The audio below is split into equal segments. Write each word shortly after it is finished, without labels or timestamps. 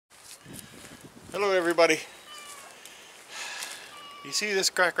Hello everybody. You see this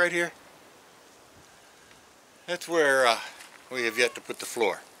crack right here? That's where we have yet to put the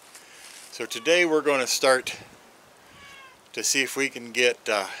floor. So today we're going to start to see if we can get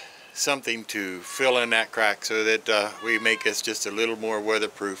something to fill in that crack so that we make us just a little more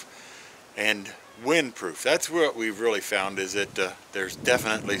weatherproof and windproof. That's what we've really found, is that there's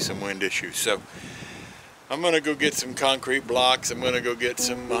definitely some wind issues. So I'm going to go get some concrete blocks, I'm going to go get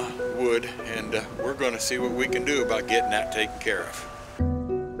some wood, and we're going to see what we can do about getting that taken care of.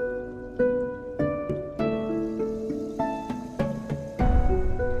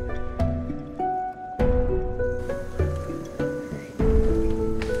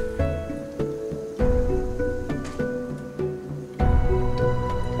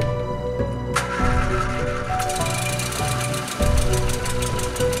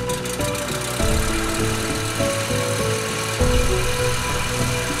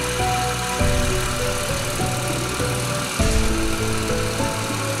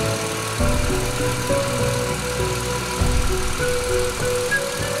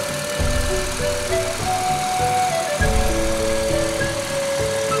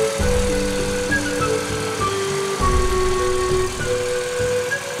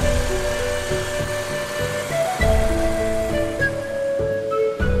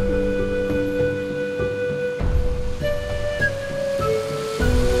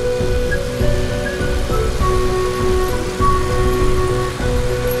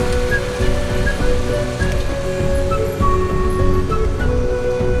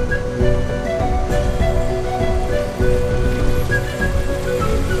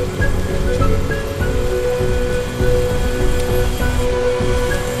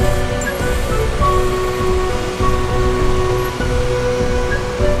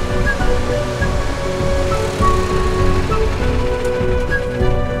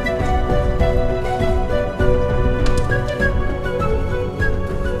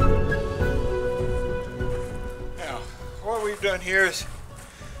 Here is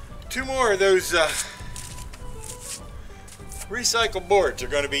two more of those recycled boards are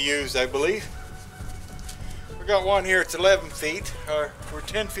going to be used, I believe. We got one here, it's 11 feet, we're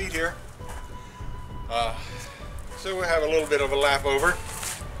 10 feet here, so we'll have a little bit of a lap over.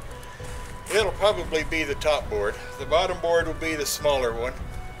 It'll probably be the top board. The bottom board will be the smaller one,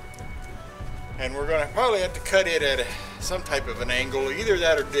 and we're going to probably have to cut it at some type of an angle, either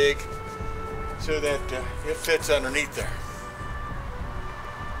that or dig, so that it fits underneath there.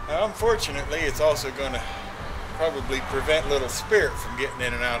 Now, unfortunately, it's also going to probably prevent little Spirit from getting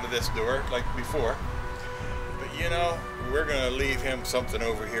in and out of this door like before. But you know, we're going to leave him something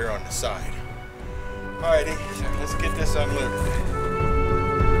over here on the side. Alrighty, so let's get this unloaded.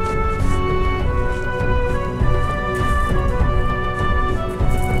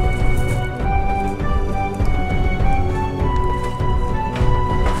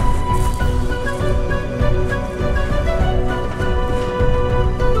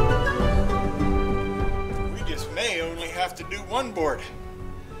 To do one board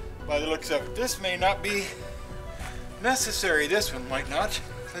by the looks of it. This may not be necessary. This one might not.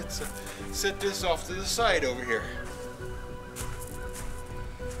 Let's set this off to the side over here.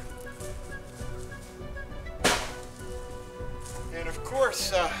 And of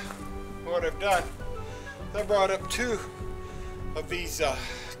course, what I've done, I brought up two of these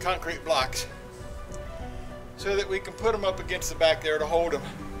concrete blocks so that we can put them up against the back there to hold them,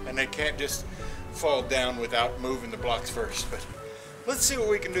 and they can't just fall down without moving the blocks first. But let's see what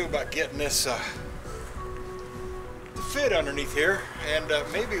we can do about getting this to fit underneath here, and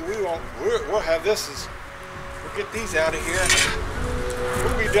maybe we'll have this as we'll get these out of here and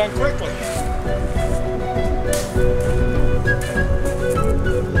we'll be done quickly.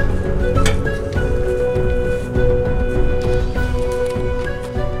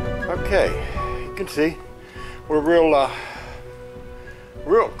 Okay, you can see we're real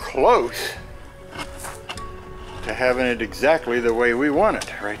close to having it exactly the way we want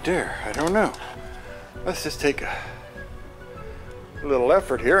it right there. I don't know. Let's just take a little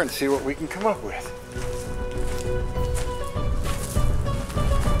effort here and see what we can come up with.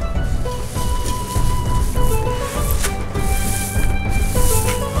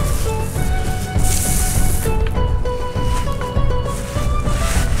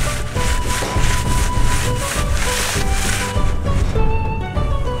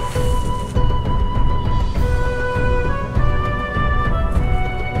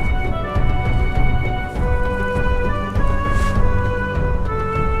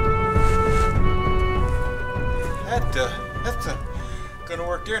 That's gonna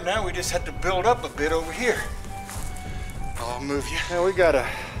work there. Now we just have to build up a bit over here. I'll move you. Now we got a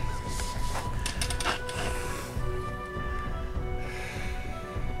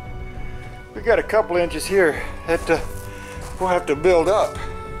We got a couple inches here that we'll have to build up.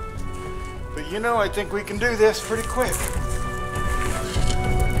 But you know, I think we can do this pretty quick.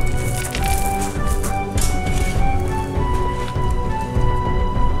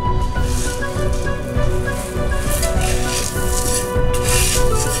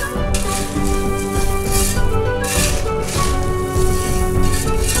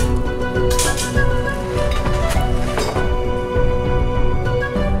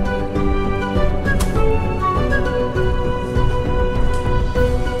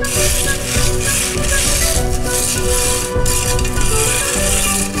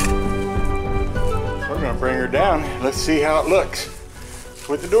 Bring her down. Let's see how it looks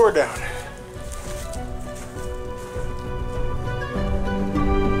with the door down.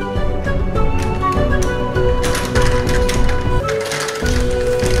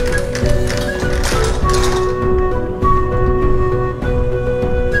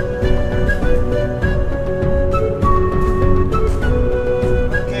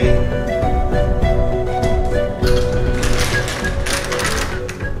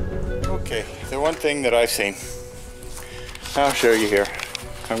 One thing that I've seen, I'll show you here.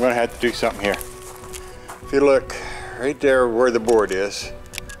 I'm going to have to do something here. If you look right there where the board is,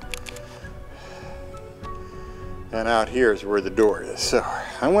 and out here is where the door is. So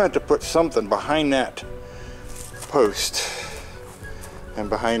I wanted to put something behind that post and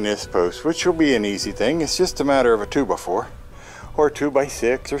behind this post, which will be an easy thing. It's just a matter of a 2x4 or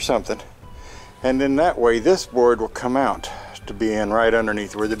 2x6 or something. And then that way this board will come out to be in right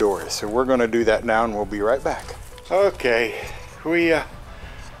underneath where the door is. So we're going to do that now and we'll be right back. Okay, we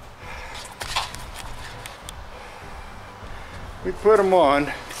put them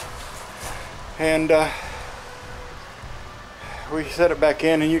on and we set it back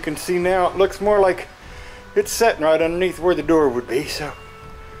in, and you can see now it looks more like it's setting right underneath where the door would be. So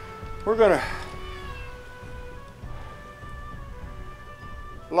we're going to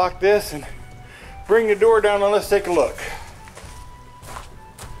lock this and bring the door down and let's take a look.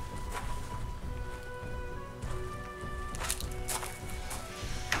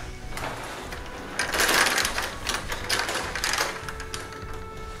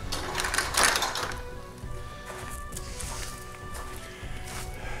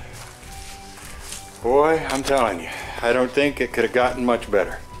 Boy, I'm telling you, I don't think it could have gotten much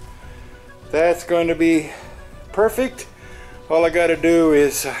better. That's going to be perfect. All I got to do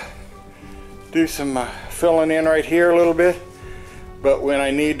is do some filling in right here a little bit. But when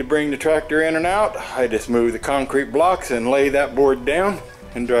I need to bring the tractor in and out, I just move the concrete blocks and lay that board down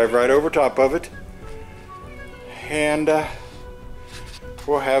and drive right over top of it. And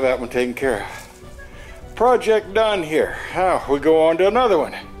we'll have that one taken care of. Project done here. Now we go on to another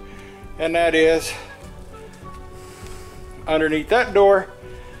one. And that is underneath that door,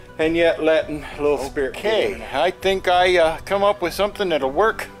 and yet letting a little spirit. Okay, I think I come up with something that'll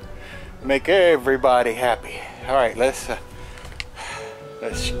work, make everybody happy. All right, let's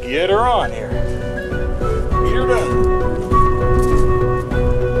get her on here. Get her done.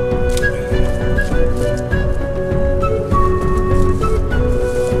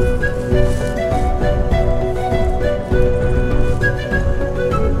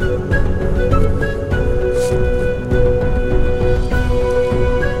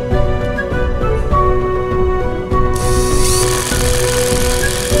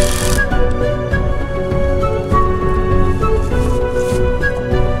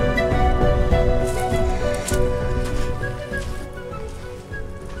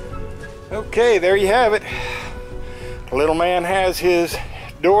 Okay, there you have it. The little man has his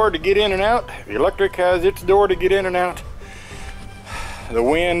door to get in and out. The electric has its door to get in and out. The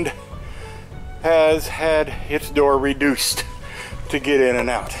wind has had its door reduced to get in and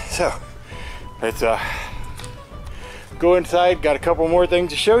out. So let's go inside. Got a couple more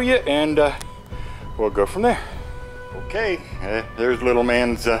things to show you, and we'll go from there. Okay, there's little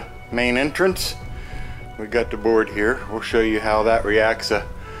man's main entrance. We got the board here. We'll show you how that reacts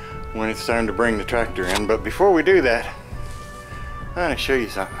when it's time to bring the tractor in. But before we do that, I'm going to show you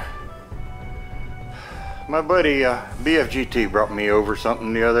something. My buddy BFGT brought me over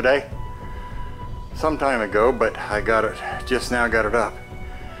something the other day, some time ago, but I got it, just now got it up.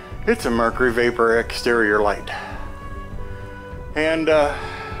 It's a Mercury Vapor exterior light. And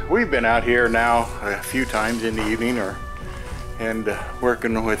we've been out here now a few times in the evening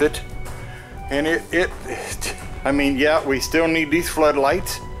working with it. And I mean, yeah, we still need these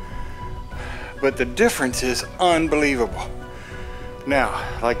floodlights, but the difference is unbelievable. Now,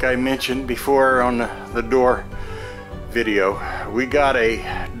 like I mentioned before on the door video, we got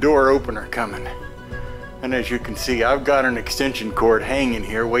a door opener coming. And as you can see, I've got an extension cord hanging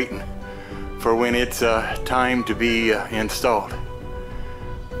here waiting for when it's time to be installed.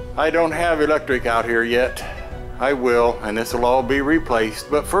 I don't have electric out here yet. I will, and this will all be replaced,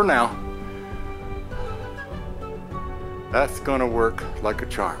 but for now, that's gonna work like a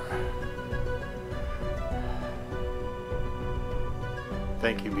charm.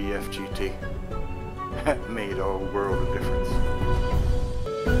 Thank you, BFGT. That made a world of difference.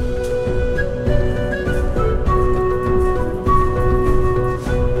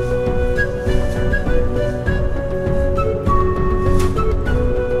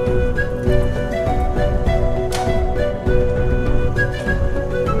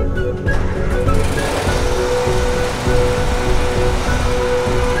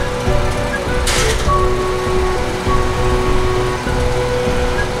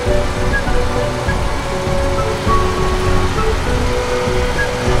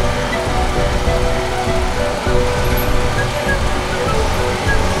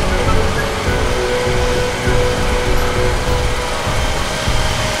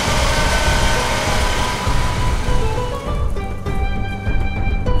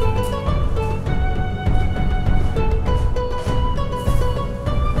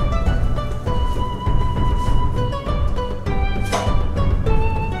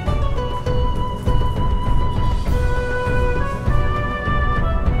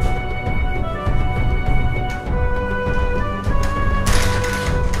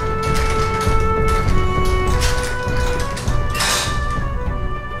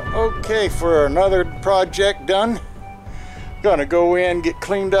 Okay, for another project done, gonna go in, get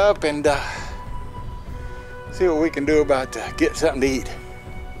cleaned up, and see what we can do about get something to eat.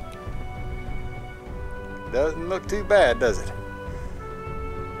 Doesn't look too bad, does it?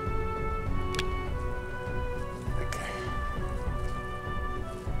 Okay.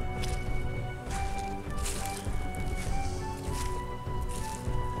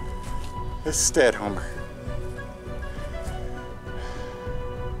 This is Stadhomer.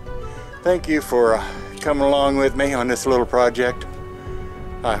 Thank you for coming along with me on this little project.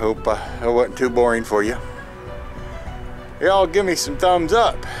 I hope it wasn't too boring for you. Y'all give me some thumbs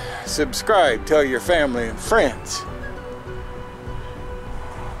up, subscribe, tell your family and friends.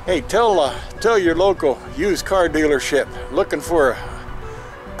 Hey, tell your local used car dealership looking for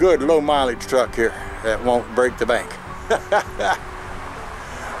a good low mileage truck here that won't break the bank.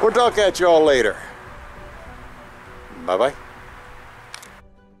 We'll talk at you all later. Bye-bye.